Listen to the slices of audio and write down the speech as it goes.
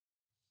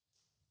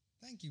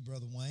Thank you,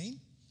 Brother Wayne.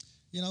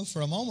 You know,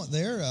 for a moment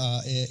there,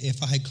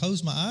 if I had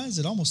closed my eyes,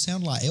 it almost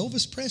sounded like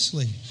Elvis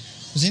Presley.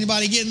 Was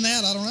anybody getting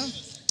that? I don't know.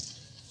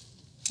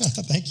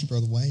 Thank you,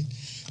 Brother Wayne.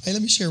 Hey,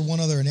 let me share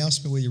one other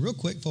announcement with you real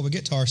quick before we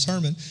get to our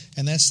sermon,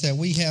 and that's that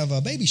we have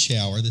a baby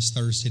shower this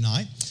Thursday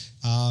night,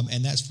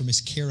 and that's for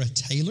Miss Kara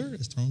Taylor.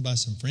 It's thrown by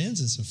some friends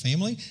and some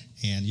family,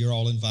 and you're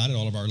all invited,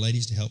 all of our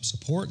ladies, to help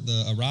support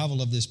the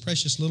arrival of this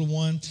precious little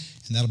one,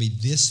 and that'll be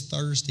this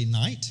Thursday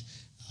night.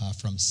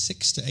 From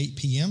 6 to 8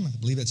 p.m. I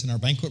believe it's in our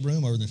banquet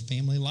room over the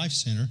Family Life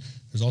Center.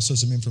 There's also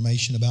some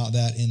information about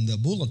that in the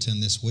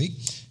bulletin this week.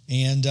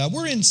 And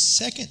we're in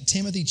 2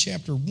 Timothy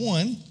chapter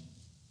 1.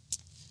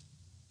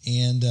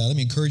 And let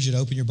me encourage you to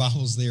open your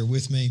Bibles there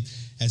with me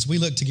as we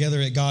look together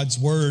at God's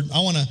Word.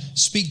 I want to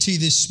speak to you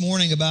this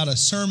morning about a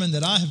sermon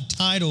that I have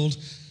titled,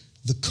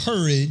 The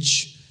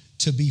Courage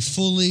to be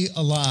Fully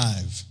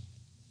Alive.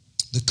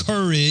 The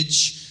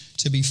courage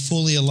to be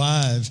fully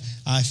alive.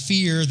 I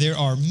fear there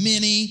are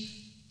many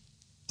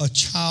a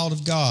child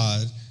of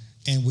God,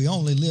 and we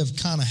only live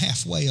kind of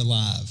halfway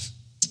alive.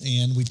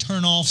 And we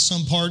turn off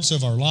some parts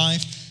of our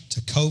life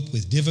to cope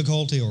with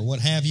difficulty or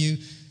what have you.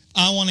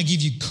 I want to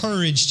give you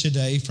courage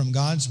today from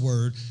God's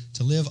Word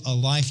to live a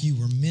life you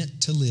were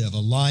meant to live, a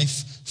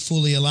life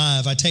fully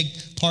alive. I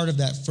take part of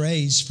that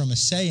phrase from a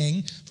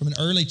saying from an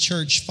early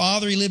church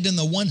father. He lived in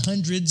the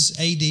 100s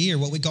AD, or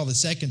what we call the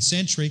 2nd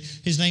century.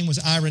 His name was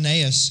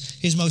Irenaeus.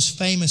 His most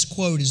famous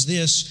quote is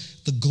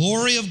this: "The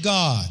glory of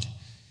God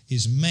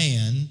is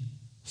man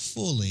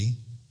fully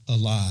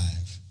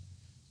alive."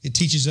 It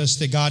teaches us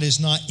that God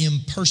is not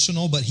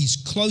impersonal, but He's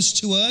close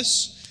to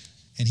us,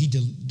 and He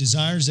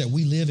desires that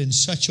we live in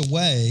such a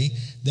way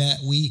that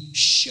we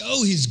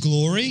show His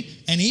glory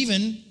and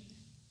even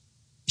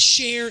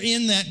share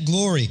in that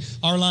glory.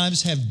 Our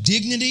lives have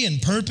dignity and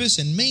purpose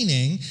and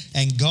meaning,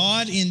 and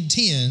God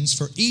intends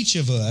for each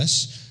of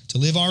us to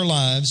live our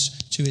lives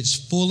to its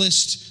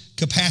fullest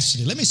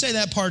capacity. Let me say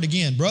that part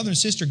again. Brother and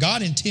sister,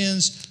 God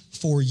intends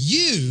for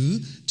you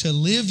to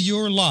live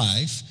your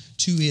life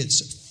to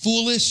its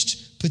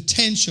fullest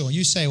potential. And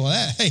you say, well,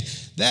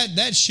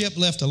 that ship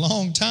left a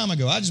long time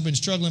ago. I've just been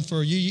struggling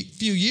for a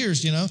few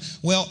years, you know.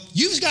 Well,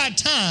 you've got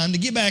time to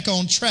get back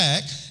on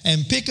track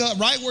and pick up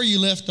right where you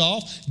left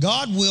off.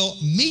 God will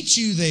meet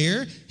you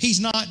there. He's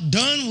not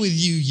done with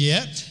you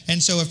yet.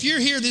 And so if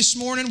you're here this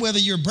morning, whether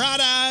you're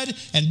bright-eyed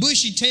and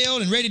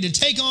bushy-tailed and ready to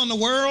take on the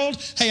world,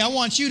 hey, I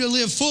want you to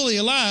live fully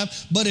alive.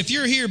 But if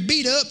you're here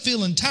beat up,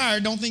 feeling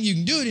tired, don't think you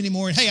can do it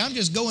anymore, and hey, I'm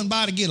just going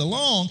by to get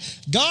along,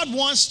 God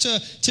wants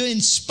to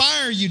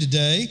inspire you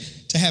today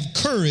to have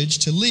courage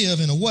to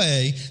live in a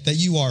way that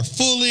you are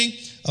fully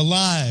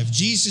alive.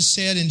 Jesus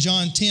said in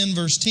John 10,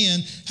 verse 10,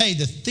 hey,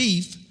 the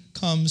thief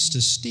comes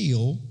to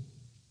steal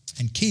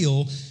and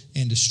kill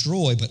and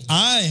destroy, but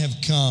I have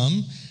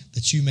come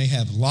that you may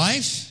have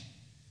life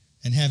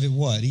and have it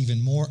what?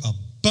 Even more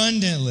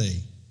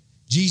abundantly.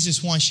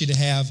 Jesus wants you to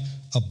have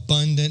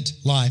abundant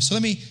life. So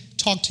let me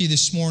talk to you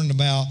this morning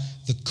about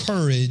the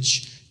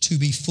courage to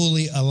be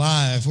fully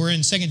alive. We're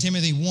in 2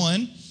 Timothy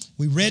 1.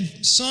 We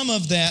read some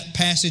of that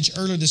passage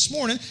earlier this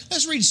morning.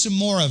 Let's read some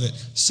more of it.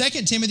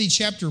 2 Timothy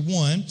chapter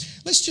 1.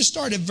 Let's just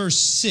start at verse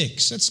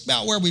 6. That's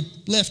about where we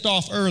left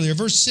off earlier.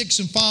 Verse 6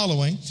 and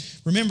following.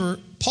 Remember,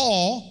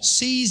 Paul,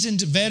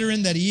 seasoned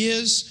veteran that he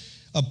is,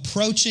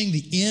 approaching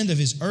the end of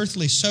his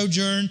earthly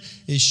sojourn,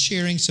 is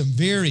sharing some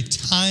very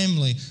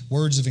timely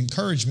words of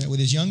encouragement with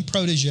his young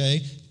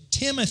protege,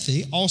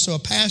 Timothy, also a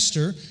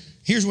pastor.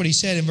 Here's what he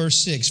said in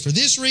verse 6. For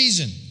this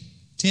reason,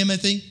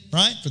 Timothy,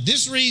 right? For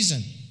this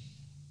reason,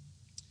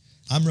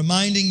 I'm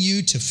reminding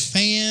you to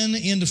fan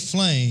into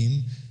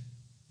flame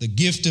the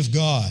gift of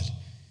God,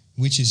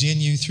 which is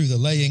in you through the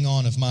laying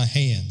on of my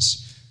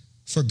hands.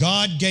 For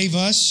God gave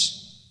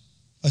us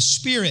a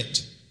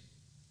spirit,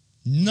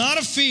 not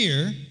of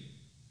fear,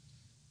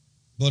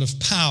 but of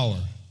power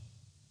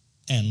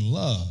and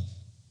love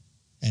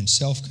and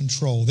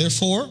self-control.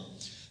 Therefore,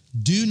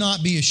 do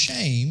not be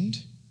ashamed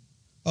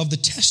of the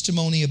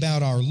testimony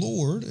about our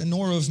Lord,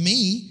 nor of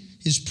me,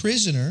 his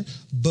prisoner,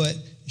 but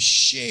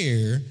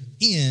share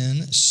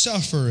in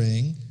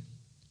suffering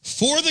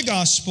for the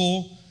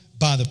gospel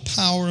by the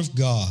power of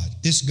God.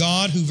 This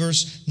God who,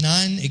 verse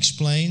 9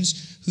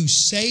 explains, who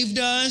saved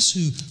us,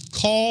 who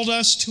called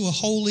us to a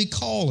holy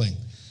calling,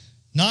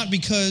 not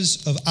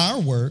because of our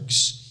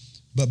works,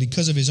 but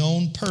because of his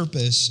own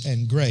purpose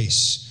and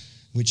grace,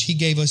 which he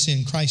gave us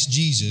in Christ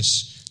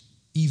Jesus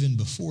even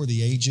before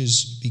the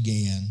ages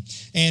began,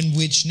 and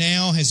which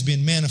now has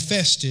been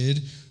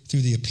manifested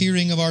through the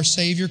appearing of our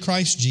Savior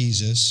Christ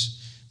Jesus.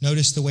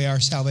 Notice the way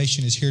our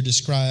salvation is here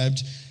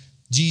described.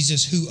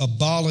 Jesus, who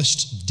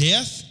abolished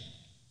death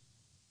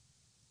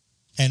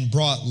and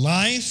brought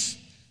life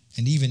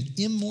and even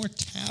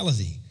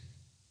immortality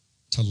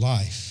to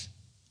life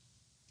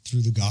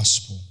through the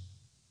gospel.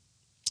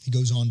 He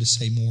goes on to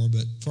say more,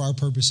 but for our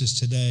purposes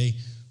today,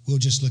 we'll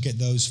just look at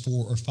those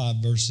 4 or 5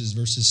 verses,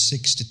 verses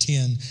 6 to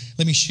 10.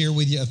 Let me share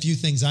with you a few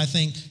things I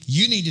think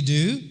you need to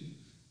do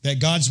that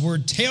God's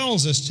Word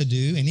tells us to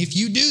do, and if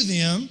you do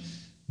them,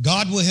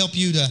 God will help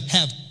you to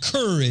have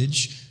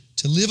courage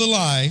to live a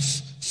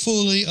life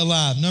fully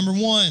alive. Number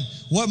one,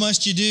 what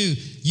must you do?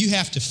 You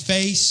have to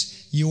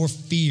face your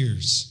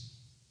fears.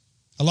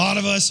 A lot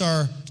of us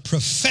are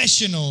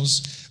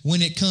professionals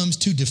when it comes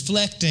to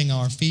deflecting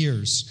our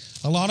fears.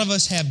 A lot of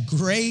us have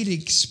great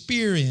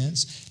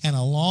experience and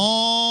a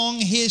long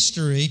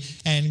history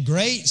and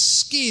great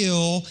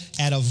skill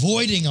at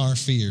avoiding our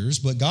fears.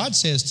 But God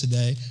says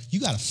today, you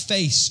got to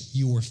face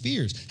your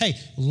fears. Hey,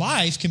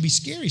 life can be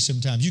scary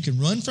sometimes. You can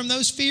run from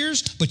those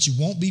fears, but you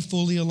won't be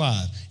fully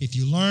alive. If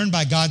you learn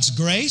by God's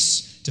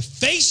grace to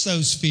face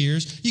those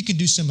fears, you can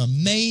do some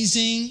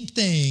amazing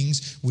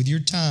things with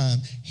your time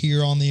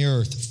here on the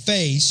earth.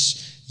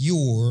 Face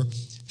your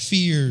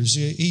fears.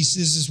 This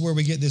is where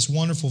we get this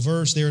wonderful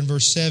verse there in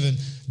verse 7.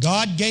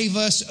 God gave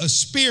us a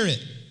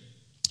spirit.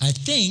 I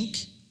think,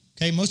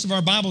 most of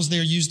our Bibles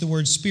there use the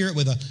word spirit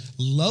with a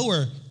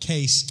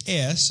lowercase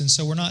s, and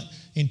so we're not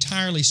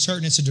entirely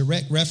certain it's a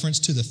direct reference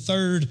to the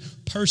third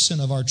person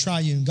of our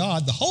triune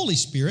God, the Holy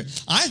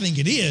Spirit. I think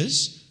it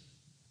is.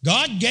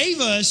 God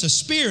gave us a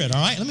spirit,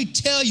 all right? Let me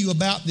tell you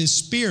about this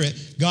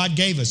spirit God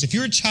gave us. If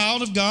you're a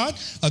child of God,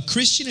 a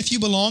Christian, if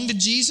you belong to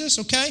Jesus,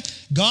 okay,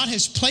 God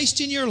has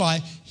placed in your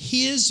life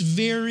His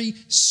very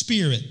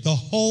Spirit, the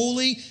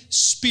Holy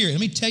Spirit. Let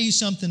me tell you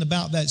something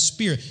about that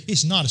spirit.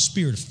 It's not a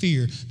spirit of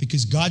fear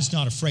because God's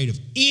not afraid of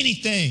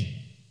anything,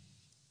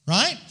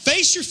 right?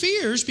 Face your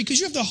fears because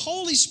you have the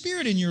Holy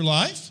Spirit in your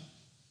life.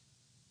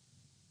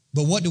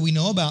 But what do we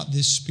know about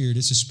this spirit?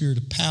 It's a spirit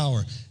of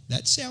power.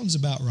 That sounds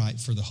about right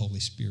for the Holy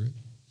Spirit.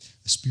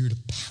 A spirit of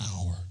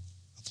power,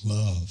 of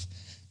love,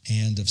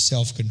 and of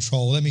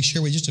self-control. Let me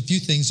share with you just a few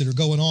things that are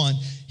going on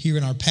here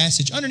in our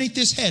passage. Underneath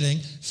this heading,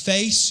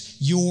 face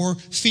your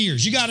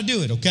fears. You got to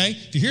do it, okay?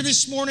 If you're here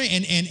this morning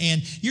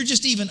and you're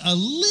just even a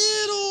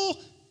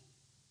little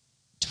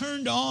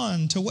turned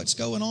on to what's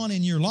going on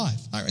in your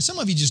life. All right, some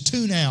of you just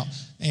tune out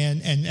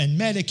and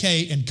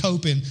medicate and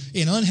cope in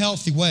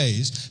unhealthy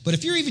ways. But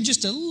if you're even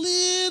just a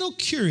little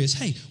curious,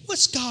 hey,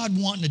 what's God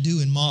wanting to do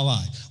in my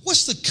life?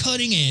 What's the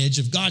cutting edge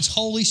of God's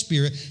Holy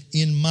Spirit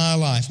in my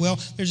life? Well,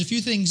 there's a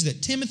few things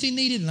that Timothy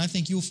needed, and I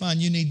think you'll find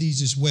you need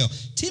these as well.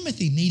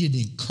 Timothy needed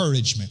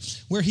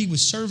encouragement. Where he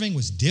was serving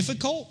was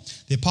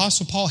difficult. The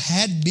Apostle Paul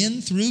had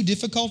been through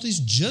difficulties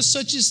just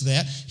such as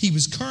that. He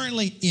was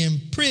currently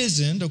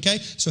imprisoned, okay?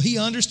 So he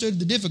understood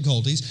the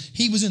difficulties.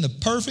 He was in the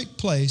perfect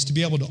place to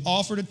be able to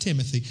offer to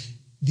Timothy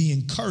the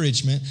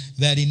encouragement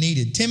that he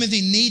needed.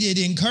 Timothy needed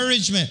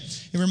encouragement.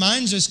 It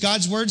reminds us,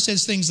 God's word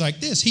says things like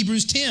this.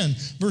 Hebrews 10,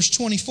 verse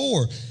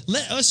 24.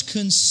 Let us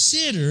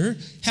consider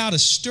how to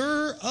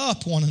stir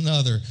up one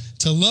another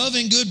to love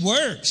and good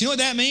works. You know what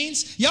that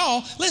means?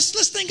 Y'all,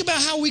 let's think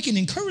about how we can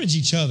encourage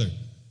each other.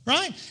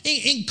 Right?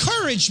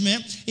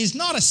 Encouragement is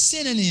not a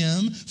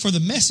synonym for the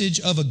message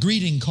of a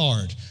greeting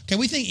card. Okay,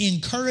 we think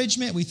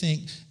encouragement, we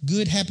think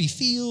good, happy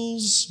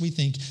feels, we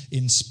think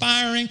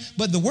inspiring,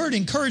 but the word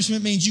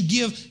encouragement means you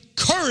give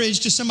courage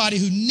to somebody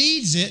who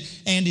needs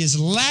it and is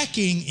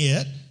lacking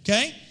it.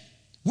 Okay?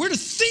 We're to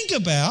think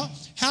about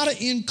how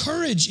to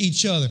encourage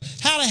each other,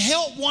 how to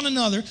help one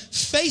another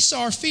face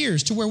our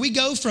fears to where we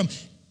go from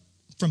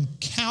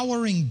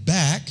cowering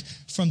back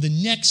from the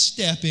next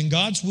step in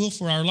God's will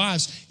for our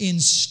lives,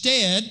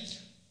 instead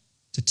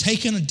to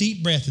take in a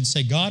deep breath and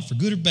say, God, for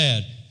good or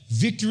bad,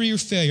 victory or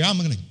failure, I'm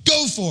going to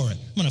go for it.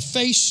 I'm going to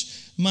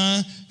face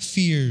my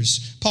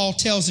fears. Paul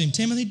tells him,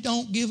 Timothy,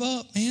 don't give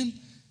up, man.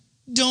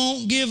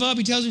 Don't give up.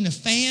 He tells him to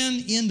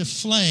fan into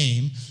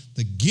flame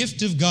the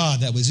gift of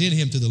God that was in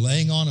him through the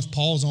laying on of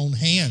Paul's own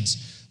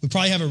hands. We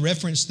probably have a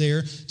reference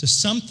there to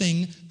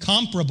something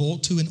comparable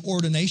to an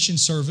ordination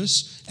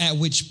service at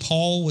which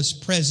Paul was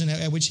present,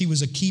 at which he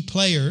was a key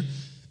player.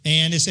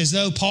 And it's as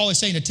though Paul is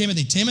saying to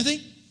Timothy,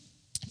 Timothy,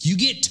 if you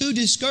get too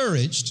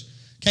discouraged,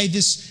 okay,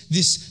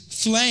 this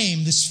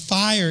flame, this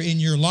fire in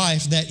your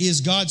life that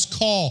is God's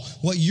call,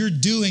 what you're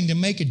doing to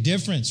make a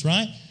difference,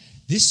 right?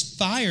 This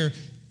fire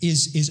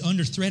is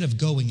under threat of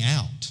going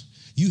out.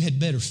 You had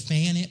better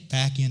fan it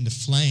back into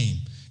flame.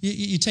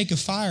 You take a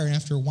fire, and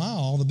after a while,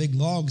 all the big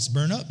logs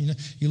burn up. You know,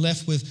 you're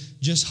left with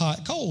just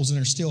hot coals, and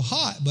they're still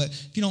hot. But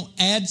if you don't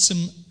add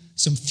some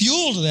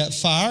fuel to that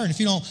fire, and if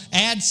you don't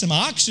add some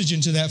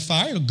oxygen to that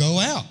fire, it'll go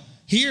out.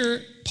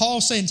 Here,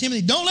 Paul's saying,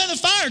 Timothy, don't let the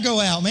fire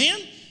go out, man.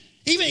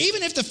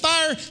 Even if the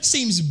fire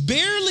seems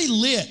barely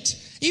lit,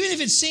 even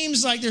if it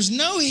seems like there's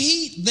no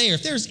heat there,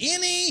 if there's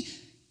any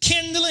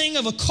kindling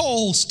of a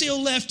coal still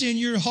left in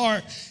your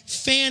heart,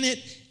 fan it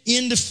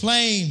into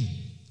flame.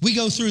 We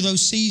go through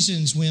those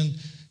seasons when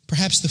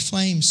perhaps the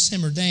flames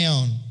simmer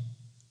down.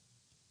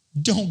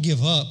 Don't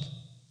give up.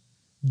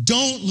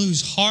 Don't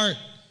lose heart.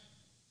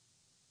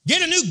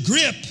 Get a new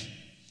grip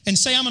and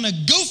say, I'm going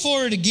to go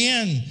for it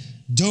again.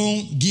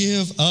 Don't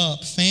give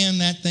up. Fan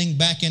that thing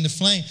back into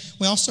flame.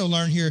 We also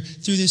learn here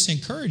through this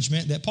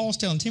encouragement that Paul's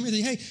telling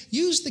Timothy, hey,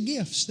 use the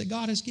gifts that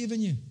God has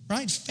given you,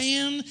 right?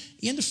 Fan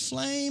into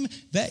flame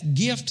that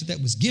gift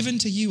that was given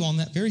to you on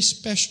that very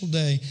special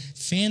day.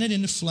 Fan it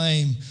into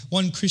flame.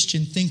 One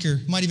Christian thinker,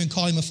 might even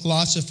call him a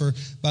philosopher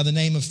by the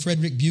name of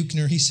Frederick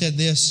Buechner, he said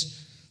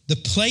this, the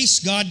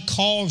place God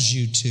calls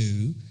you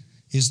to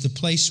is the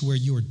place where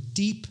your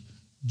deep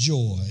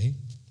joy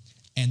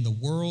and the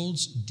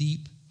world's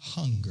deep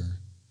hunger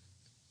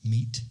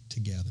meet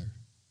together.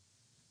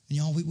 And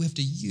y'all, we have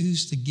to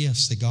use the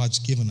gifts that God's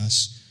given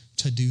us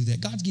to do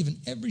that. God's given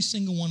every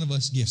single one of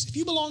us gifts. If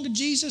you belong to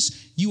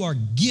Jesus, you are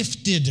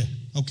gifted,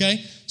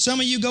 okay? Some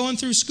of you going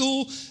through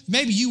school,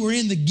 maybe you were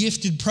in the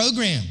gifted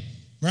program,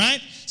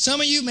 right? Some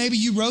of you, maybe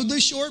you rode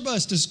the short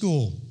bus to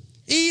school.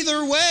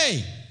 Either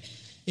way,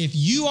 if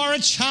you are a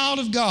child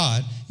of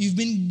God, you've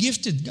been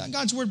gifted.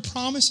 God's word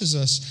promises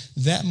us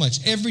that much.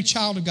 Every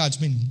child of God's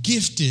been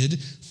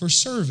gifted for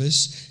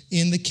service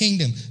in the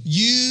kingdom.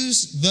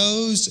 Use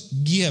those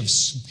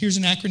gifts. Here's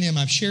an acronym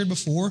I've shared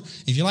before.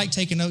 If you like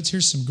taking notes,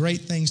 here's some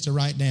great things to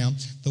write down.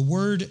 The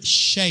word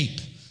SHAPE,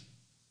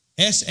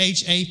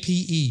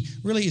 SHAPE,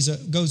 really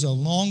goes a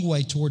long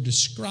way toward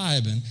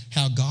describing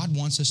how God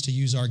wants us to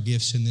use our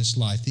gifts in this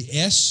life. The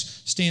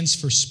S stands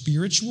for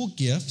spiritual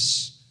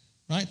gifts,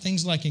 right?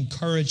 Things like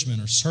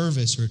encouragement or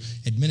service or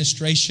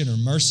administration or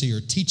mercy or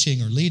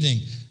teaching or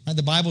leading. Right?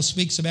 The Bible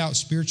speaks about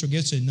spiritual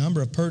gifts in a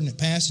number of pertinent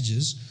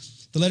passages.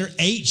 The letter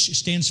H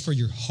stands for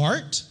your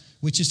heart,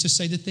 which is to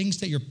say the things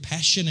that you're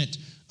passionate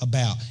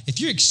about. If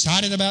you're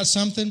excited about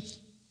something,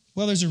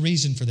 well, there's a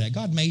reason for that.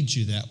 God made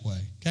you that way,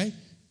 okay?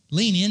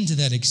 Lean into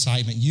that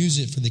excitement. Use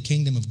it for the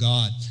kingdom of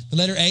God. The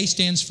letter A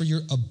stands for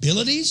your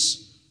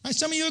abilities. Right?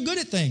 Some of you are good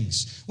at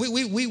things.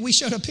 We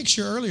showed a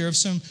picture earlier of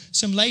some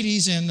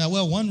ladies and,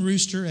 one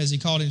rooster, as he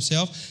called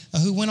himself,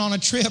 who went on a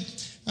trip.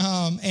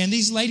 And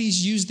these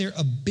ladies used their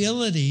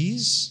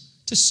abilities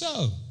to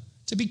sew,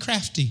 to be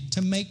crafty,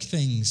 to make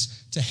things,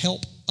 to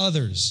help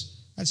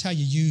others. That's how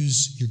you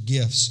use your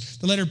gifts.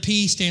 The letter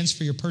P stands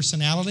for your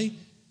personality.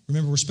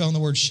 Remember, we're spelling the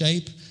word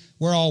shape.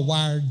 We're all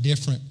wired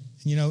different.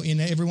 You know, in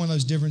every one of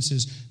those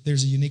differences,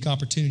 there's a unique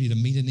opportunity to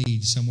meet a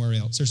need somewhere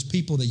else. There's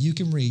people that you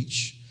can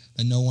reach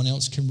that no one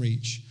else can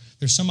reach.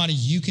 There's somebody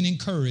you can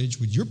encourage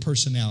with your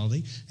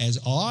personality, as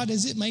odd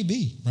as it may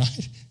be,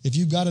 right? If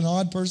you've got an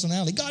odd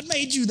personality, God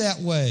made you that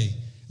way.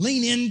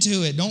 Lean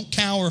into it. Don't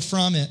cower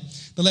from it.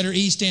 The letter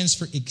E stands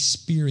for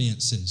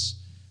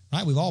experiences,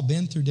 right? We've all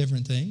been through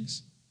different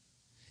things.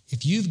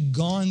 If you've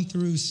gone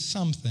through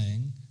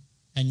something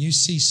and you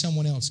see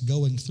someone else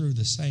going through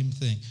the same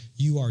thing,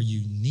 you are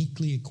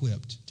uniquely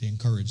equipped to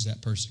encourage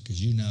that person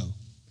because you know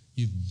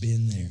you've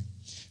been there.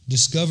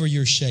 Discover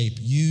your shape.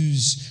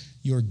 Use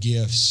your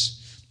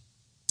gifts.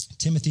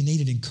 Timothy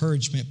needed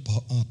encouragement.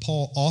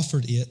 Paul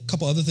offered it. A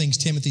couple other things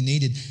Timothy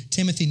needed.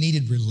 Timothy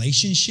needed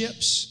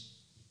relationships.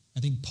 I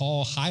think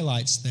Paul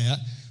highlights that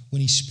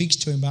when he speaks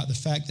to him about the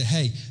fact that,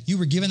 hey, you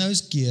were given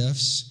those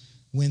gifts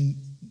when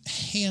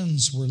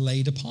hands were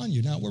laid upon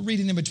you. Now, we're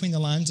reading in between the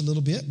lines a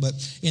little bit, but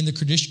in the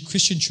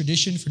Christian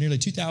tradition for nearly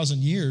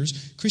 2,000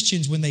 years,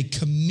 Christians, when they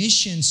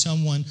commission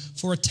someone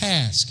for a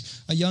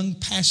task, a young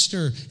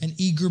pastor, an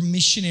eager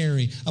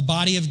missionary, a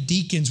body of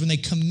deacons, when they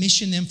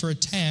commission them for a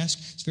task,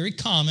 it's very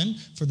common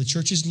for the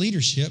church's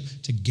leadership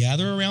to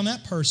gather around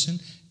that person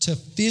to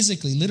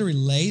physically, literally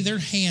lay their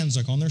hands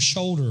like on their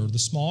shoulder or the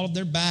small of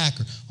their back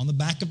or on the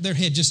back of their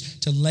head,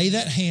 just to lay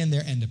that hand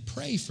there and to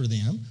pray for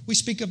them. We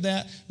speak of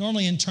that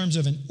normally in terms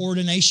of an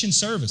ordination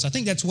service. I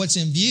think that's what's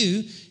in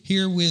view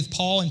here with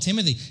Paul and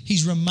Timothy.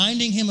 He's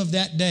reminding him of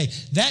that day.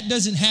 That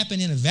doesn't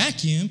happen in a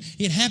vacuum.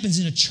 It happens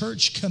in a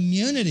church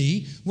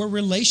community where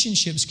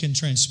relationships can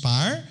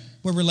transpire,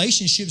 where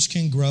relationships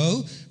can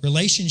grow,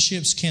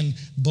 relationships can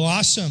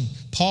blossom.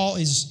 Paul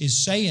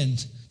is saying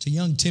to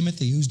young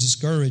Timothy, who's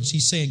discouraged,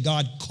 he's saying,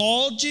 God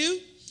called you.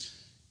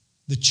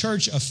 The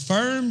church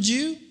affirmed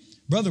you.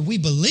 Brother, we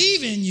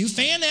believe in you.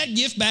 Fan that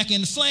gift back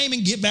into flame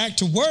and get back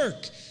to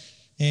work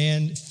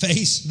and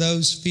face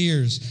those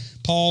fears.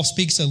 Paul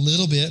speaks a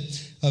little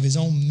bit of his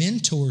own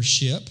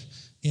mentorship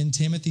in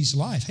Timothy's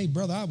life. Hey,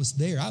 brother, I was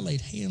there. I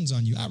laid hands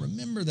on you. I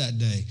remember that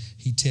day,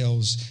 he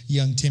tells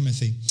young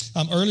Timothy.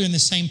 Earlier in the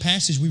same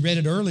passage, we read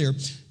it earlier,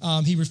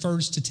 he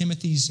refers to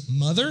Timothy's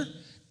mother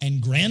and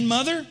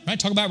grandmother, right?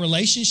 Talk about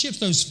relationships,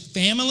 those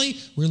family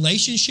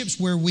relationships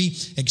where we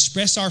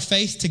express our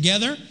faith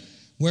together,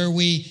 where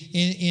we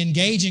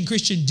engage in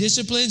Christian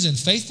disciplines and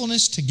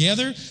faithfulness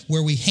together,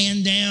 where we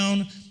hand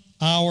down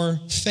our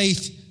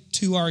faith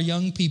to our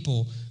young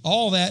people.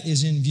 All that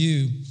is in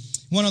view.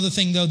 One other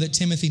thing, though, that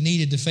Timothy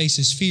needed to face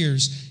his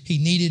fears, he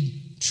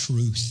needed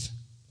truth.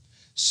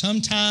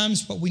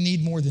 Sometimes what we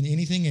need more than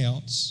anything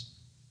else,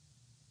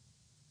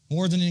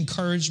 more than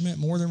encouragement,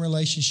 more than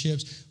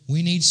relationships,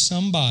 we need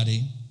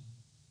somebody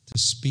to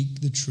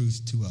speak the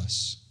truth to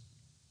us.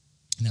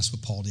 And that's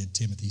what Paul did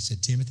to Timothy. He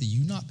said, Timothy,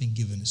 you've not been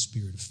given a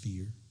spirit of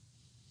fear.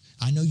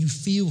 I know you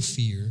feel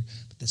fear,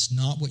 but that's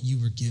not what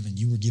you were given.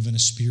 You were given a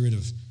spirit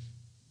of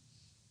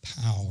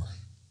power,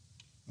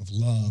 of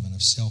love, and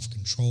of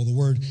self-control. The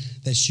word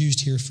that's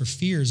used here for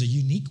fear is a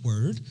unique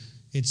word.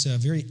 It's a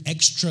very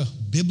extra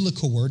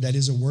biblical word. That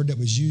is a word that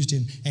was used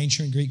in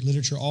ancient Greek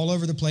literature all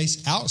over the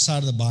place outside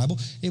of the Bible.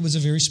 It was a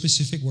very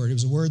specific word. It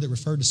was a word that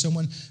referred to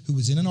someone who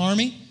was in an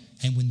army,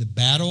 and when the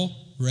battle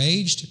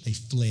raged, they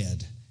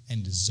fled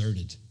and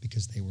deserted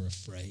because they were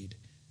afraid.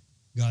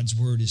 God's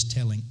word is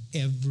telling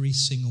every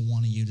single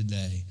one of you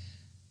today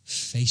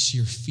face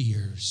your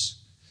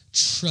fears.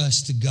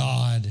 Trust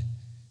God.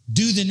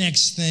 Do the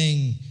next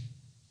thing.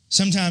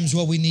 Sometimes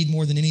what we need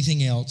more than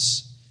anything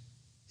else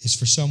is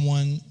for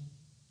someone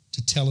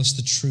to tell us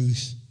the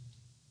truth,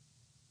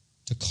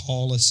 to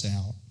call us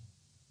out.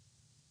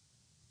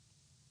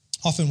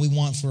 Often we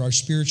want for our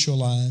spiritual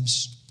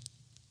lives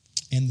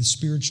and the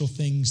spiritual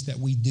things that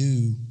we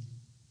do,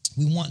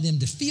 we want them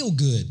to feel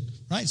good,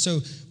 right? So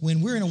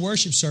when we're in a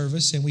worship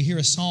service and we hear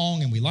a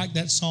song and we like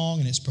that song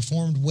and it's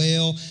performed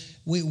well,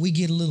 we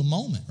get a little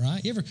moment,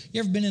 right? You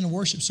ever been in a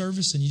worship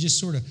service and you just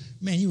sort of,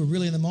 man, you were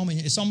really in the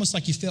moment. It's almost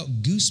like you felt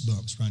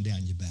goosebumps run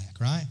down your back,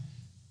 right?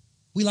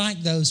 We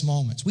like those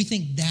moments. We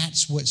think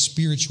that's what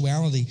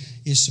spirituality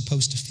is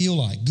supposed to feel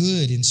like.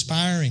 Good,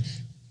 inspiring,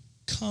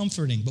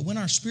 comforting. But when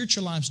our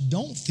spiritual lives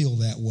don't feel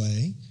that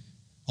way,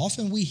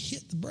 often we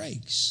hit the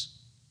brakes.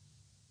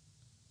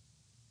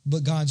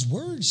 But God's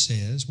word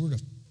says we're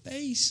to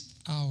face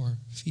our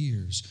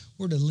fears.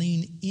 We're to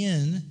lean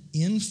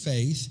in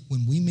faith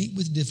when we meet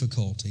with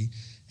difficulty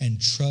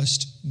and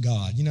trust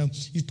God. You know,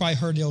 you've probably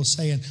heard the old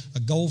saying, a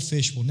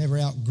goldfish will never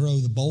outgrow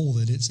the bowl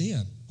that it's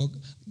in. Well,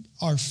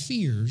 our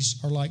fears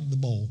are like the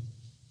bowl,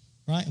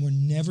 right? And we're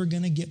never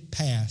going to get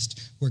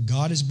past where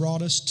God has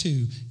brought us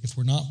to if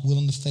we're not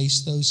willing to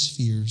face those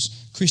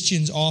fears.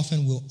 Christians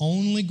often will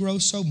only grow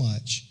so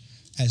much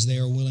as they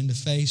are willing to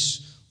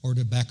face or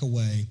to back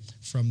away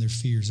from their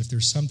fears. If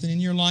there's something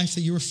in your life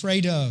that you're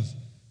afraid of,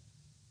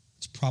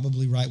 it's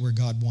probably right where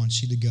God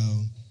wants you to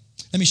go.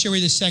 Let me share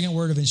with you the second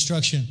word of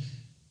instruction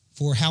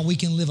for how we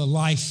can live a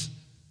life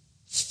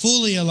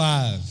fully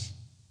alive.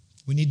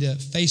 We need to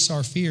face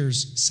our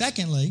fears.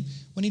 Secondly,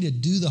 we need to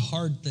do the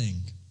hard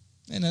thing.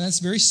 And that's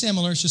very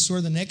similar. It's just sort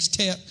of the next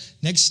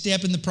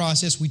step in the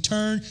process. We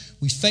turn,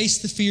 we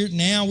face the fear.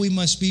 Now we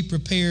must be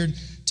prepared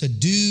to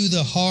do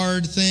the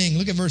hard thing.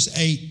 Look at verse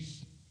 8.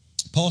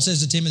 Paul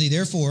says to Timothy,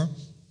 therefore,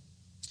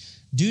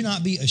 do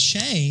not be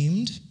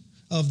ashamed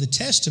of the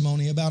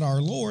testimony about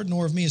our Lord,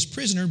 nor of me as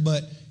prisoner,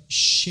 but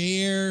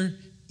share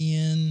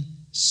in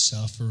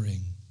suffering.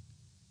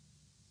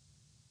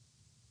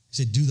 He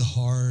said, do the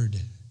hard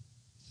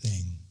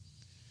thing.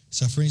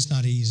 Suffering's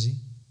not easy.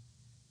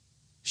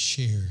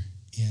 Share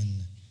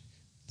in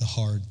the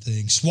hard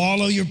thing.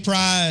 Swallow your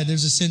pride.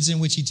 There's a sense in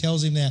which he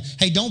tells him that.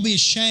 Hey, don't be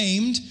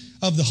ashamed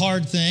of the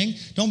hard thing.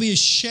 Don't be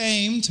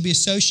ashamed to be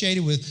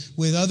associated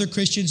with other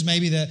Christians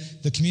maybe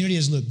that the community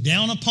has looked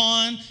down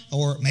upon,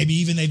 or maybe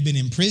even they've been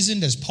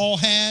imprisoned as Paul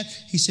had.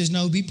 He says,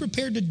 no, be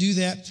prepared to do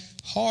that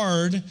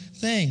hard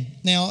thing.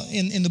 Now,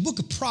 in the book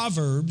of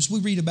Proverbs, we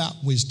read about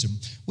wisdom.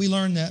 We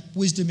learn that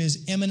wisdom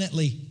is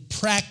eminently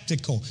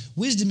practical.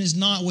 Wisdom is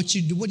not what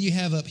you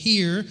have up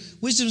here.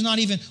 Wisdom is not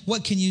even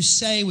what can you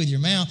say with your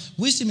mouth.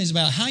 Wisdom is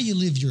about how you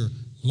live your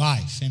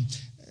life. And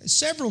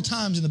several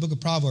times in the book of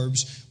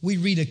Proverbs, we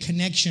read a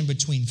connection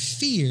between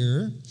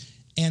fear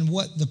and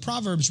what the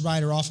Proverbs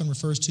writer often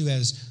refers to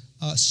as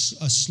a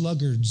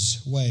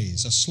sluggard's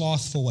ways, a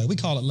slothful way. We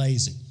call it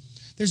lazy.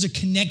 There's a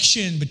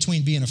connection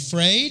between being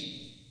afraid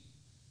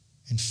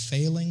and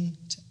failing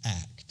to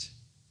act.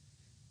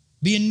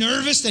 Being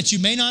nervous that you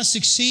may not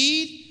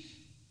succeed,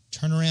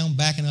 turn around,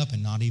 backing up,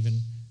 and not even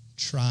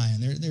trying.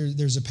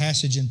 There's a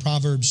passage in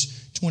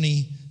Proverbs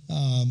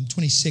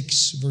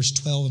 26, verse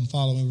 12 and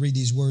following. We read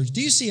these words.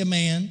 Do you see a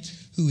man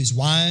who is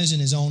wise in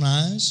his own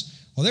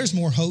eyes? Well, there's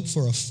more hope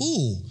for a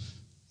fool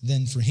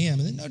than for him.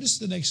 And then notice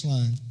the next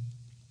line.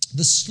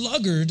 The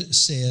sluggard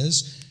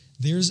says,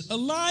 there's a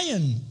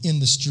lion in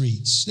the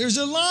streets. There's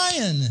a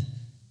lion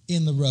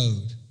in the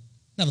road.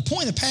 Now, the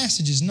point of the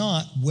passage is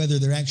not whether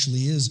there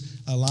actually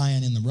is a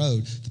lion in the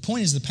road. The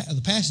point is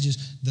the passage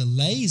is the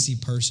lazy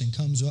person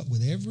comes up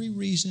with every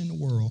reason in the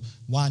world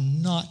why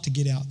not to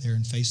get out there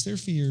and face their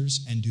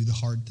fears and do the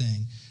hard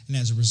thing. And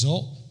as a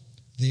result,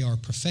 they are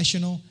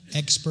professional,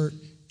 expert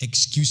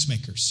excuse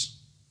makers.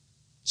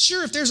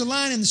 Sure, if there's a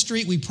lion in the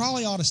street, we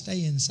probably ought to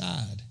stay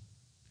inside.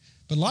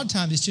 But a lot of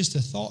times it's just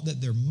a thought that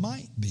there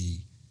might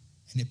be,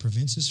 and it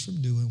prevents us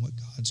from doing what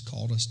God's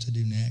called us to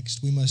do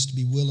next. We must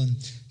be willing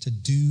to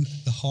do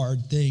the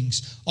hard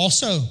things.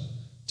 Also,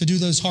 to do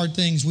those hard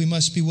things, we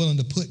must be willing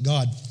to put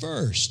God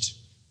first.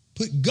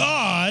 Put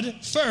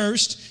God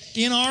first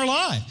in our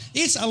life.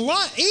 It's a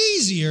lot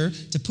easier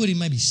to put him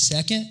maybe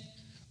second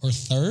or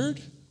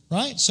third,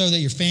 right? So that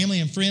your family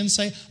and friends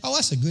say, oh,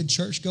 that's a good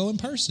church-going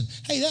person.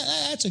 Hey,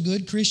 that's a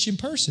good Christian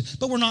person.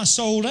 But we're not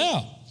sold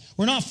out.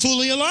 We're not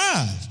fully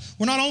alive.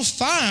 We're not on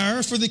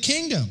fire for the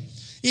kingdom.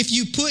 If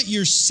you put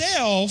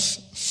yourself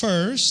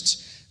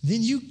first,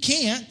 then you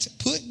can't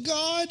put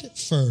God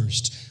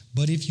first.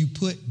 But if you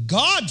put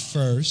God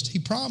first, he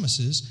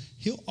promises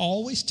he'll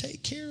always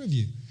take care of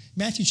you.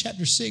 Matthew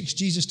chapter 6,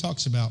 Jesus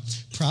talks about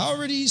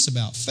priorities,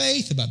 about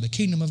faith, about the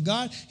kingdom of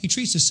God. He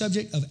treats the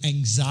subject of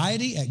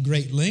anxiety at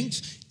great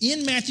length.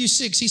 In Matthew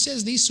 6, he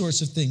says these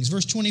sorts of things.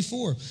 Verse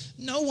 24,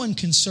 no one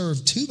can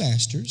serve two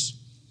masters.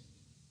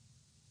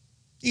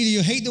 Either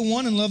you'll hate the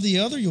one and love the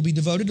other, you'll be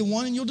devoted to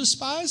one and you'll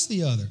despise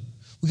the other.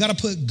 We got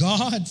to put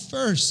God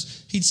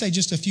first. He'd say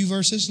just a few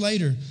verses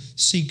later,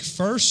 seek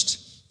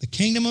first the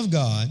kingdom of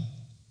God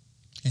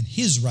and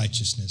his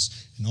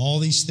righteousness, and all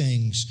these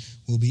things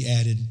will be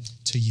added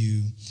to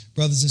you.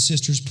 Brothers and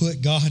sisters,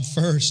 put God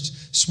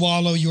first,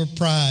 swallow your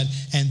pride,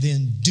 and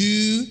then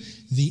do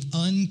the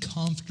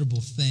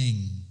uncomfortable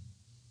thing.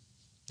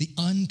 The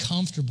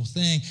uncomfortable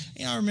thing.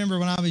 I remember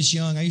when I was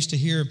young, I used to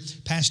hear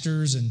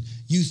pastors and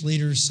youth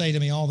leaders say to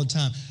me all the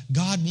time,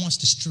 God wants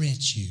to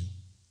stretch you.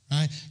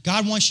 Right?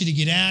 God wants you to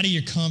get out of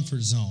your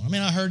comfort zone.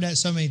 I heard that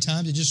so many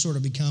times, it just sort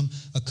of become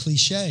a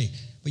cliche.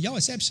 But y'all,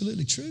 it's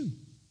absolutely true.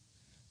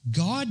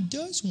 God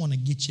does want to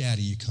get you out of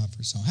your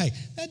comfort zone. Hey,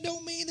 that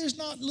don't mean there's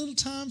not a little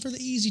time for the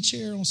easy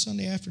chair on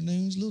Sunday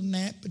afternoons, a little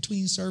nap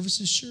between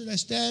services. Sure,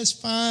 that's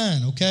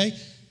fine, okay?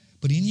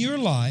 But in your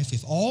life,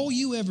 if all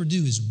you ever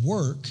do is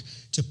work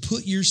to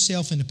put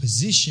yourself in a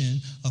position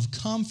of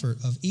comfort,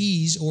 of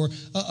ease, or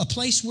a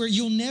place where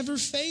you'll never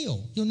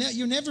fail,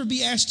 you'll never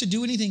be asked to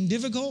do anything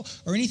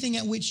difficult or anything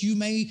at which you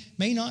may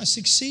not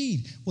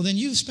succeed, well, then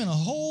you've spent a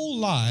whole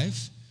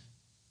life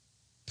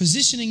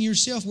positioning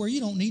yourself where you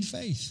don't need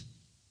faith.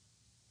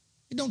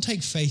 It don't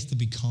take faith to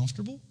be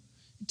comfortable.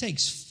 It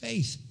takes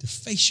faith to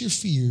face your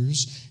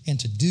fears and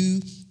to do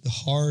the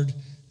hard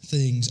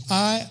things.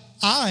 I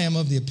am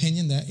of the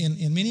opinion that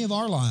in many of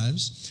our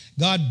lives,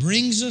 God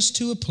brings us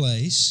to a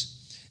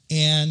place,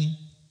 and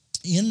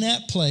in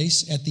that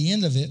place, at the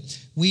end of it,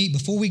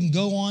 before we can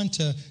go on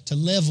to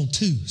level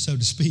 2, so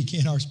to speak,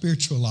 in our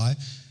spiritual life,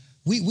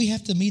 we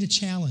have to meet a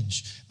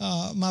challenge.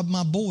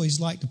 My boys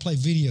like to play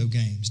video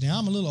games. Now,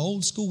 I'm a little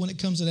old school when it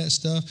comes to that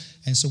stuff,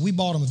 and so we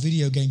bought them a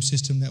video game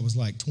system that was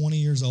like 20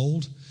 years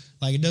old.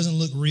 Like, it doesn't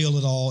look real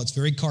at all. It's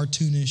very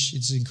cartoonish.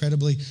 It's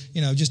incredibly,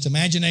 just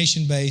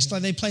imagination-based.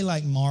 Like, they play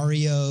like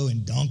Mario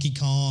and Donkey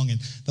Kong and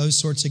those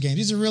sorts of games.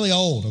 These are really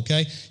old,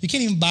 okay? You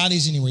can't even buy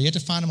these anywhere. You have to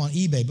find them on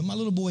eBay, but my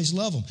little boys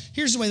love them.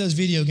 Here's the way those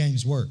video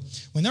games work.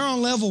 When they're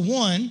on level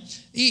 1,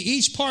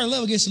 each part of the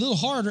level gets a little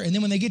harder, and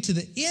then when they get to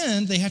the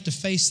end, they have to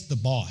face the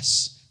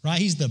boss, right?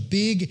 He's the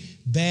big,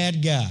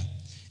 bad guy.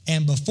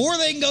 And before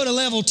they can go to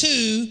level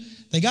 2,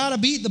 they got to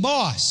beat the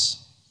boss.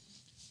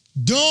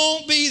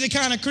 Don't be the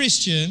kind of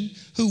Christian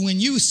who, when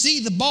you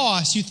see the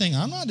boss, you think,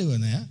 I'm not doing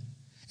that.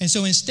 And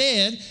so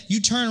instead, you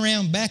turn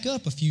around, back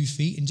up a few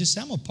feet, and just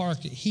say, I'm going to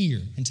park it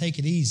here and take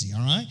it easy,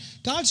 all right?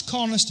 God's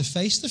calling us to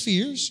face the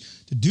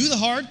fears, to do the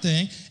hard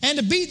thing, and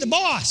to beat the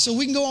boss so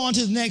we can go on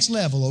to the next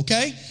level,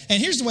 okay?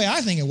 And here's the way I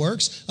think it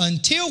works.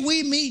 Until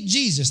we meet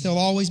Jesus, there'll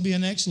always be a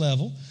next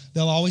level.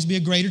 There'll always be a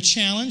greater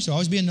challenge. There'll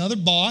always be another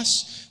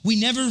boss. We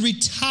never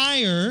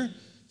retire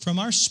from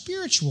our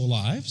spiritual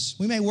lives.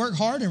 We may work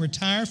hard and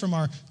retire from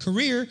our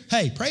career.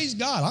 Hey, praise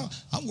God,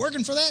 I'm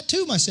working for that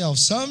too myself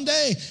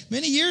someday,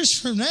 many years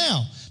from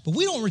now. But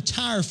we don't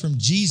retire from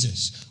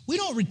Jesus. We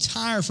don't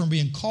retire from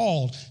being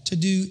called to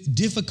do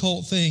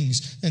difficult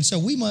things. And so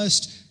we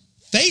must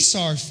face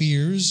our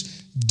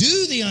fears,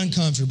 do the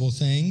uncomfortable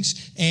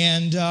things.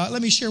 And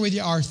let me share with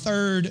you our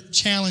third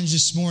challenge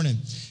this morning.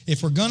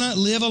 If we're going to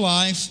live a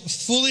life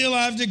fully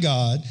alive to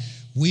God,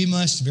 we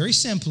must very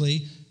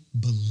simply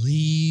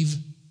believe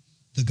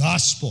the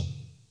gospel.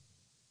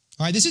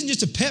 All right, this isn't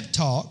just a pep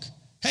talk.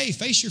 Hey,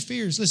 face your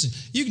fears. Listen,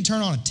 you can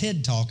turn on a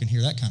TED talk and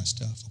hear that kind of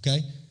stuff,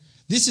 okay?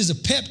 This is a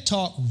pep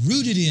talk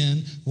rooted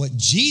in what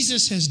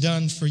Jesus has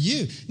done for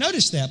you.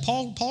 Notice that.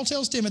 Paul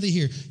tells Timothy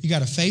here, you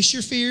got to face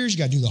your fears, you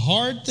got to do the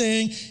hard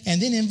thing.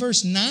 And then in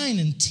verse 9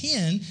 and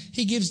 10,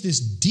 he gives this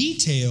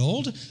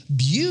detailed,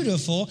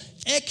 beautiful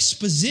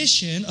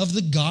exposition of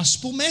the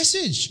gospel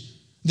message.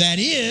 That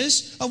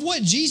is, of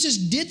what Jesus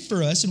did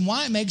for us and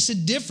why it makes a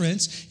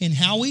difference in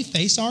how we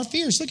face our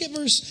fears. Look at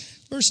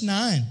verse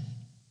 9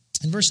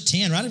 and verse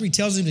 10. Right after he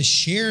tells him to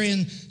share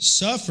in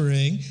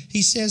suffering,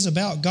 he says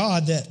about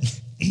God that,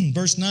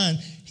 verse 9,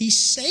 he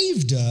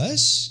saved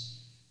us.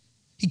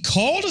 He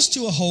called us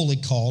to a holy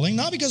calling,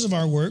 not because of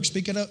our works,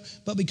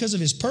 but because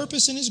of his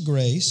purpose and his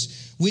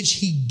grace, which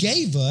he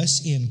gave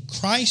us in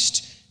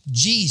Christ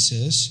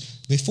Jesus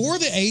before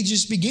the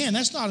ages began.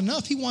 That's not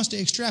enough. He wants to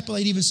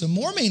extrapolate even some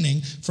more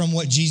meaning from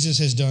what Jesus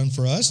has done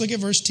for us. Look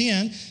at verse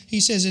 10. He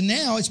says, and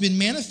now it's been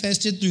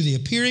manifested through the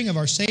appearing of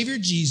our Savior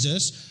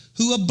Jesus,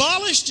 who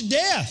abolished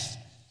death.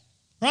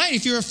 Right?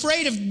 If you're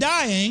afraid of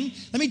dying,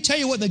 let me tell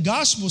you what the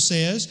gospel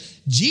says.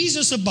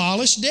 Jesus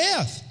abolished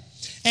death.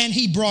 And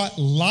he brought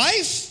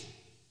life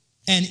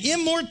and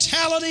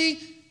immortality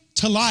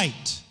to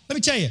light. Let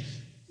me tell you,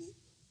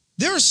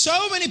 there are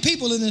so many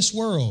people in this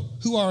world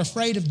who are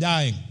afraid of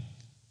dying.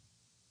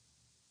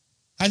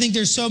 I think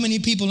there's so many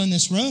people in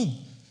this room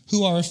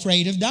who are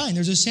afraid of dying.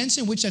 There's a sense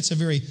in which that's a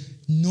very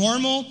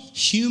normal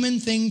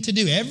human thing to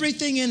do.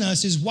 Everything in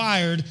us is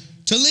wired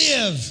to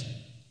live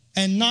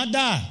and not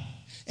die.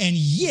 And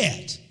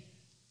yet,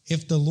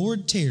 if the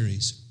Lord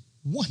tarries,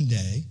 one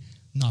day,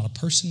 not a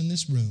person in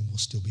this room will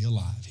still be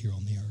alive here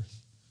on the earth.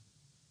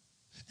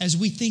 As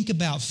we think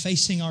about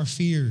facing our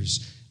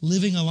fears,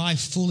 living a life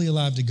fully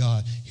alive to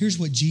God, here's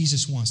what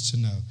Jesus wants to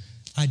know.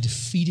 I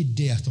defeated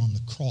death on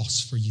the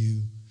cross for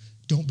you.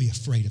 Don't be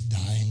afraid of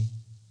dying.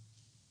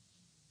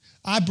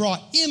 I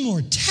brought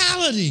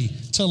immortality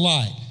to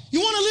light.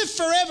 You want to live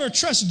forever?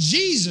 Trust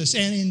Jesus,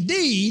 and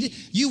indeed,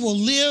 you will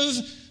live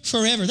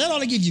forever. That ought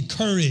to give you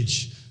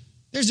courage.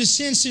 There's a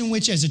sense in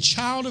which, as a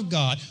child of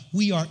God,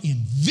 we are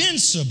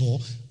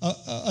invincible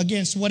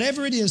against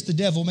whatever it is the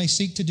devil may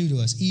seek to do to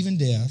us, even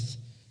death,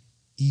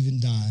 even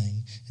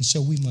dying. And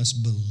so we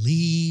must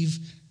believe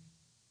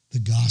the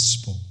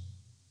gospel.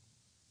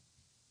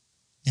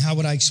 Now, how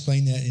would I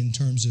explain that in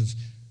terms of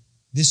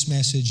this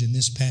message and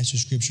this passage of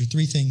Scripture?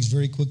 3 things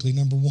very quickly.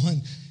 Number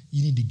 1,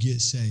 you need to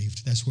get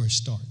saved. That's where it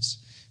starts.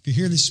 If you're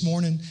here this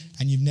morning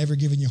and you've never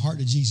given your heart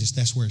to Jesus,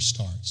 that's where it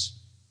starts.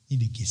 You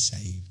need to get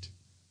saved.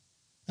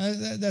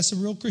 That's a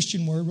real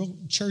Christian word, real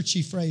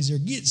churchy phrase there.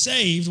 Get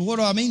saved. What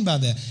do I mean by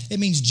that? It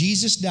means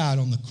Jesus died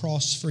on the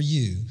cross for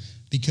you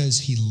because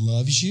he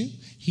loves you.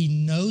 He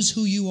knows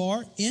who you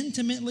are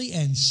intimately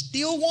and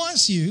still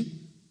wants you.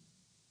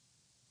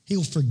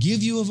 He'll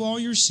forgive you of all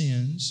your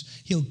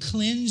sins. He'll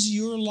cleanse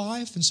your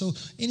life. And so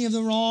any of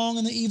the wrong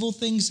and the evil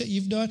things that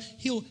you've done,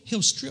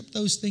 he'll strip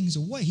those things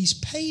away. He's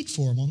paid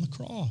for them on the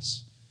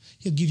cross.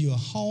 He'll give you a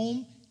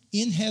home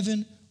in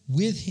heaven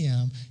with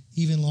him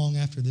even long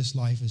after this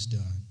life is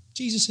done.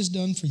 Jesus has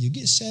done for you.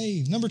 Get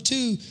saved. Number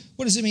 2,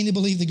 what does it mean to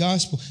believe the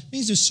gospel? It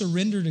means to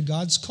surrender to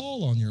God's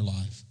call on your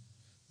life.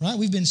 Right?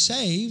 We've been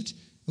saved.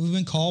 We've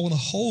been called with a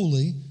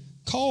holy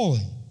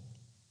calling.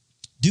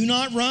 Do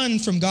not run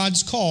from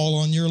God's call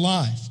on your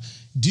life.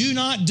 Do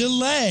not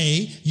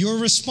delay your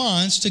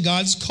response to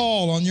God's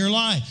call on your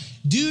life.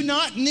 Do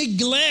not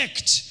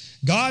neglect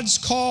God's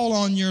call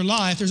on your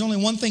life. There's only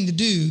one thing to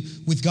do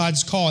with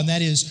God's call, and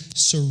that is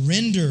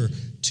surrender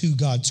to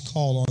God's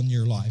call on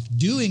your life.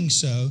 Doing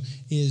so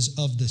is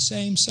of the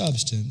same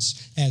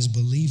substance as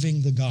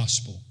believing the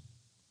gospel.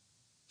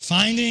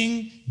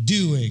 Finding,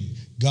 doing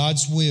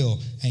God's will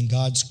and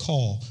God's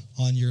call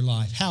on your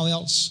life. How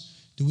else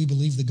do we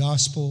believe the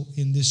gospel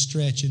in this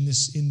stretch, in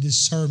this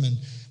sermon?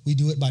 We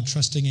do it by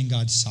trusting in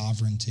God's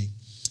sovereignty.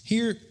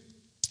 Here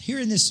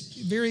in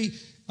this very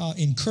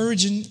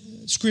encouraging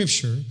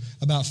scripture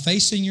about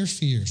facing your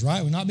fears,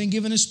 right? We've not been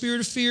given a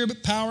spirit of fear,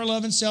 but power,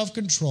 love, and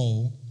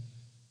self-control.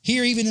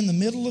 Here, even in the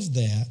middle of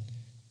that,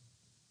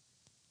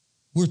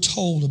 we're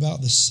told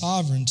about the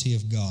sovereignty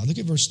of God. Look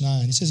at verse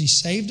 9. He says he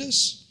saved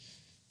us.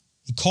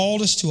 He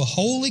called us to a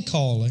holy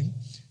calling,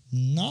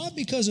 not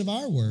because of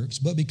our works,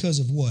 but because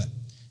of what?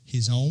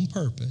 His own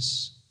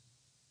purpose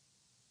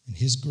and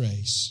his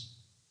grace,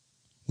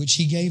 which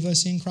he gave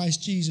us in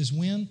Christ Jesus.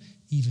 When?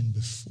 Even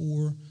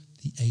before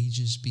the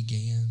ages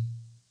began.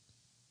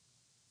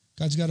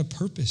 God's got a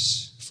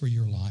purpose for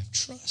your life.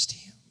 Trust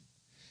him.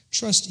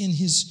 Trust in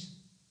his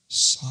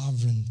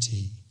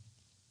sovereignty.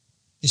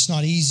 It's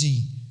not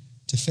easy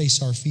to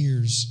face our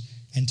fears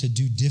and to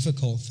do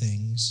difficult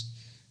things,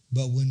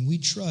 but when we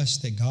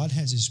trust that God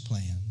has his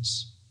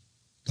plans,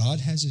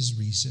 God has his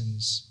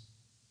reasons,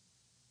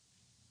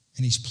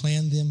 and he's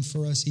planned them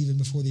for us even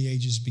before the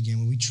ages began,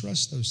 when we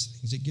trust those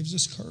things, it gives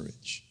us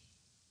courage.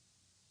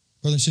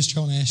 Brother and sister,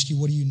 I want to ask you,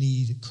 what do you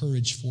need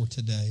courage for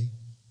today?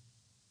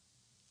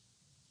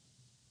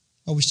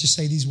 I wish to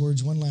say these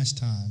words one last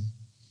time.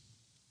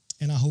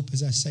 And I hope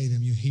as I say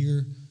them, you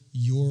hear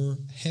your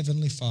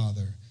heavenly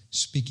Father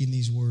speaking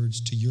these words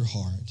to your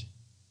heart.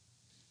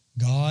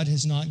 God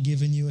has not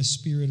given you a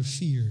spirit of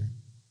fear,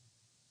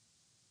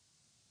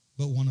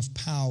 but one of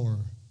power,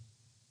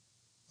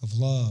 of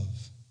love,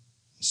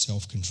 and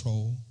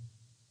self-control.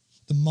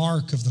 The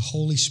mark of the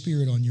Holy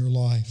Spirit on your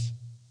life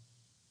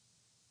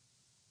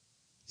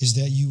is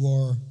that you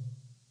are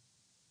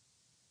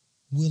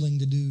willing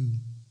to do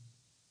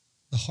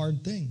the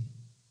hard thing.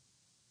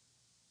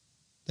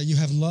 That you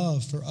have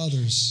love for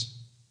others,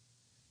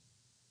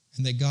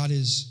 and that God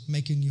is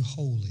making you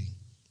holy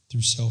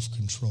through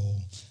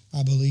self-control.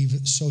 I believe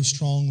so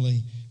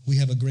strongly we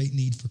have a great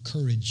need for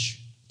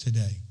courage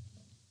today.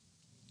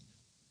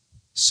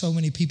 So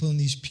many people in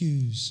these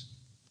pews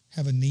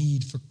have a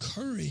need for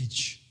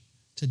courage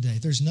today.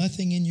 There's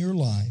nothing in your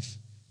life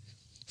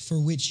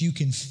for which you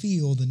can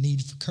feel the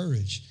need for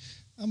courage.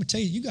 I'm going to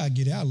tell you, you got to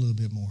get out a little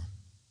bit more.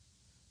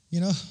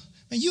 You know,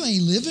 man, you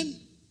ain't living.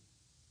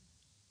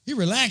 You're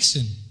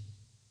relaxing.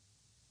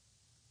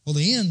 Well,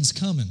 the end's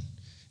coming,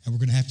 and we're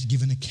going to have to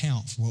give an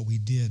account for what we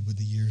did with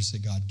the years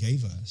that God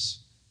gave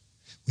us.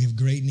 We have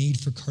great need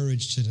for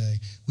courage today.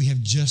 We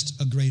have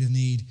just a greater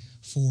need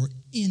for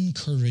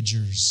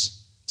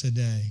encouragers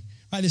today.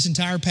 Right, this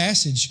entire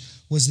passage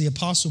was the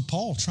Apostle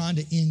Paul trying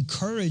to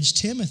encourage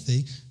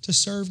Timothy to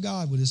serve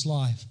God with his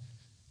life.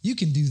 You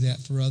can do that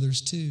for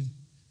others too.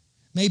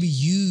 Maybe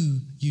you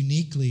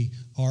uniquely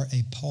are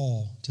a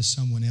Paul to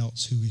someone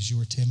else who is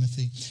your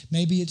Timothy.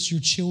 Maybe it's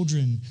your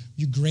children,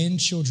 your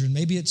grandchildren.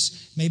 Maybe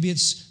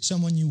it's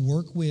someone you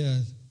work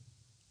with.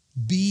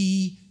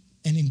 Be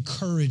an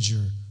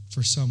encourager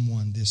for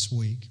someone this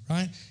week,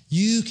 right?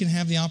 You can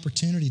have the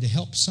opportunity to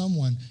help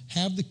someone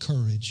have the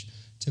courage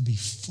to be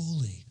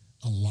fully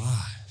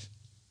alive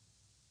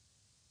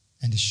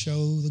and to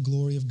show the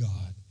glory of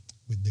God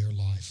with their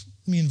life.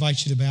 Let me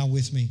invite you to bow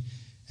with me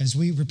as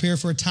we prepare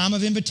for a time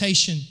of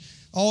invitation.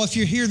 Oh, if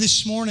you're here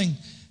this morning,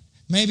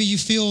 maybe you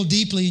feel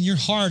deeply in your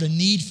heart a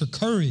need for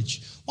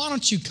courage. Why Why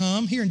don't you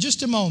come? Here in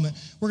just a moment,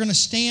 we're going to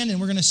stand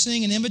and we're going to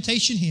sing an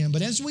invitation hymn.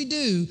 But as we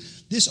do,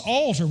 this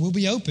altar will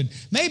be open.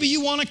 Maybe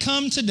you want to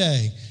come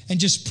today and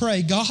just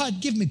pray, God,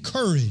 give me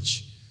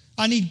courage.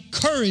 I need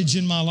courage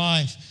in my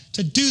life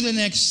to do the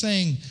next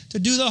thing, to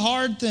do the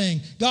hard thing.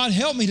 God,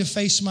 help me to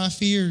face my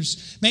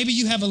fears. Maybe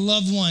you have a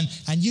loved one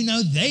and you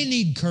know they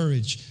need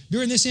courage.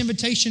 During this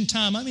invitation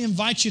time, let me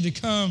invite you to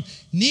come,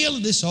 kneel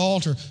at this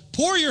altar,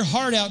 pour your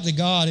heart out to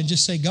God and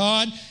just say,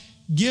 God,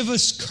 give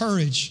us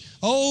courage.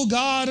 Oh,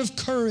 God of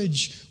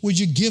courage, would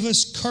you give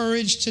us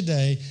courage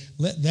today?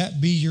 Let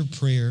that be your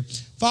prayer.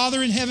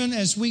 Father in heaven,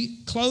 as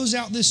we close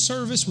out this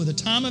service with a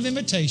time of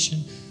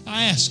invitation,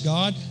 I ask,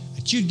 God,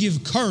 that you'd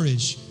give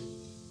courage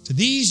to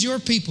these your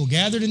people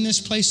gathered in this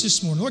place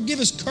this morning. Lord, give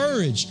us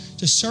courage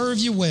to serve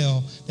you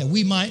well, that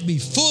we might be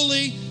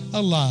fully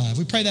alive.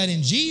 We pray that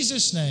in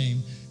Jesus'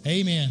 name.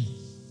 Amen.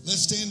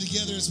 Let's stand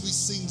together as we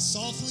sing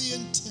softly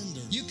and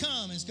tender. You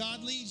come as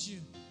God leads you.